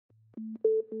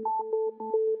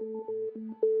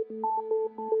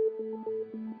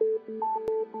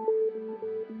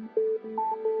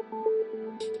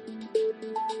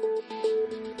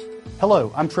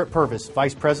Hello, I'm Trip Purvis,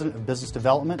 Vice President of Business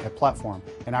Development at Platform,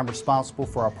 and I'm responsible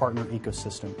for our partner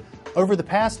ecosystem. Over the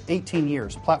past 18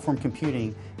 years, Platform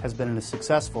Computing has been in a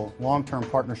successful long-term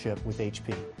partnership with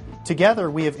HP.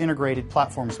 Together, we have integrated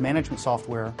Platform's management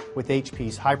software with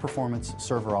HP's high-performance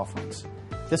server offerings.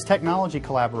 This technology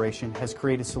collaboration has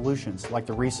created solutions like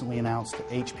the recently announced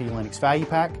HP Linux Value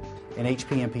Pack and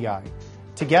HP MPI.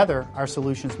 Together, our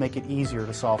solutions make it easier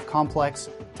to solve complex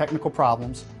technical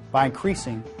problems by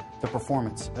increasing the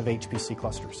performance of HPC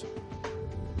clusters.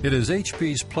 It is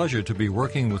HP's pleasure to be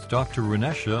working with Dr.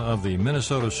 Runesha of the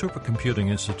Minnesota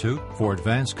Supercomputing Institute for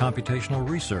Advanced Computational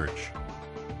Research.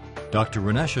 Dr.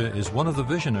 Runesha is one of the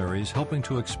visionaries helping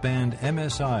to expand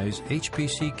MSI's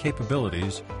HPC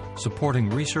capabilities, supporting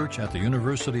research at the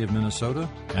University of Minnesota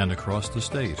and across the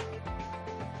state.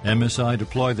 MSI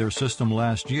deployed their system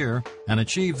last year and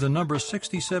achieved the number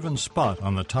 67 spot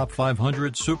on the top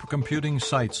 500 supercomputing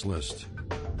sites list.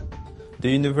 The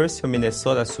University of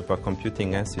Minnesota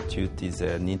Supercomputing Institute is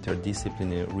an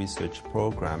interdisciplinary research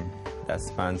program that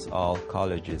spans all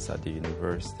colleges at the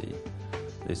university.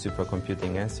 The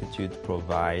Supercomputing Institute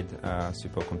provides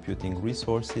supercomputing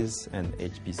resources and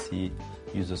HPC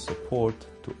user support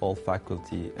to all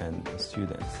faculty and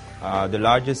students. The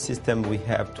largest system we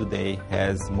have today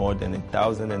has more than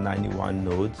 1,091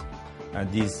 nodes.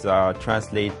 These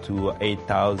translate to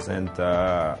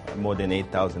more than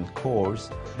 8,000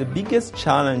 cores. The biggest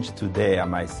challenge today, I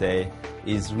might say,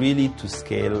 is really to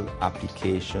scale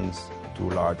applications to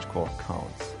large core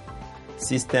counts.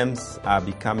 Systems are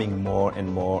becoming more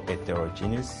and more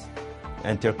heterogeneous.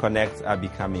 Interconnects are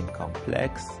becoming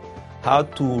complex. How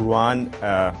to run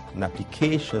an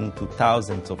application to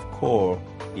thousands of cores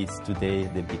is today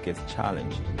the biggest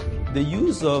challenge. The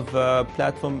use of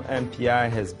Platform MPI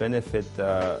has benefited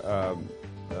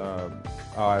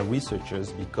our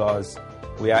researchers because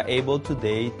we are able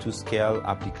today to scale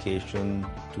application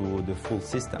to the full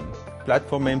system.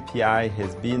 Platform MPI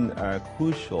has been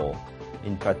crucial,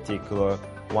 in particular,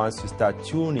 once you start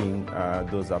tuning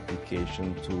those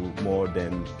applications to more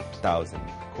than 1,000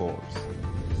 cores.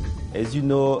 As you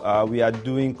know, we are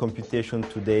doing computation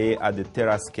today at the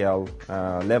terascale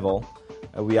level.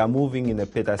 We are moving in a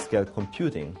petascale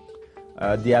computing.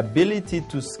 The ability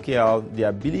to scale, the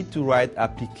ability to write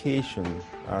application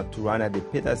to run at the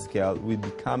petascale will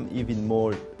become even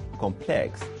more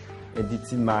complex. And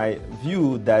it's in my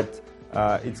view that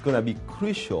it's going to be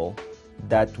crucial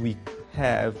that we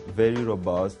have very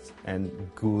robust and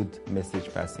good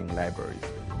message passing libraries.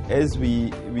 As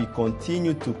we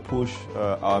continue to push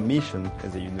our mission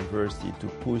as a university to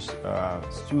push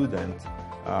students,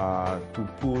 to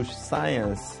push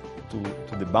science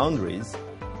to the boundaries,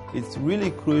 it's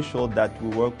really crucial that we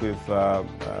work with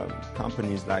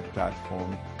companies like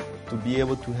Platform to be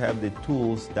able to have the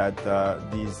tools that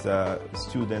these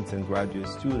students and graduate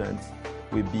students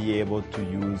will be able to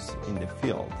use in the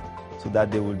field, so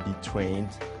that they will be trained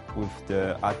with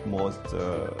the utmost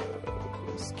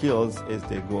skills as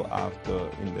they go after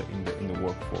in the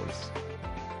workforce.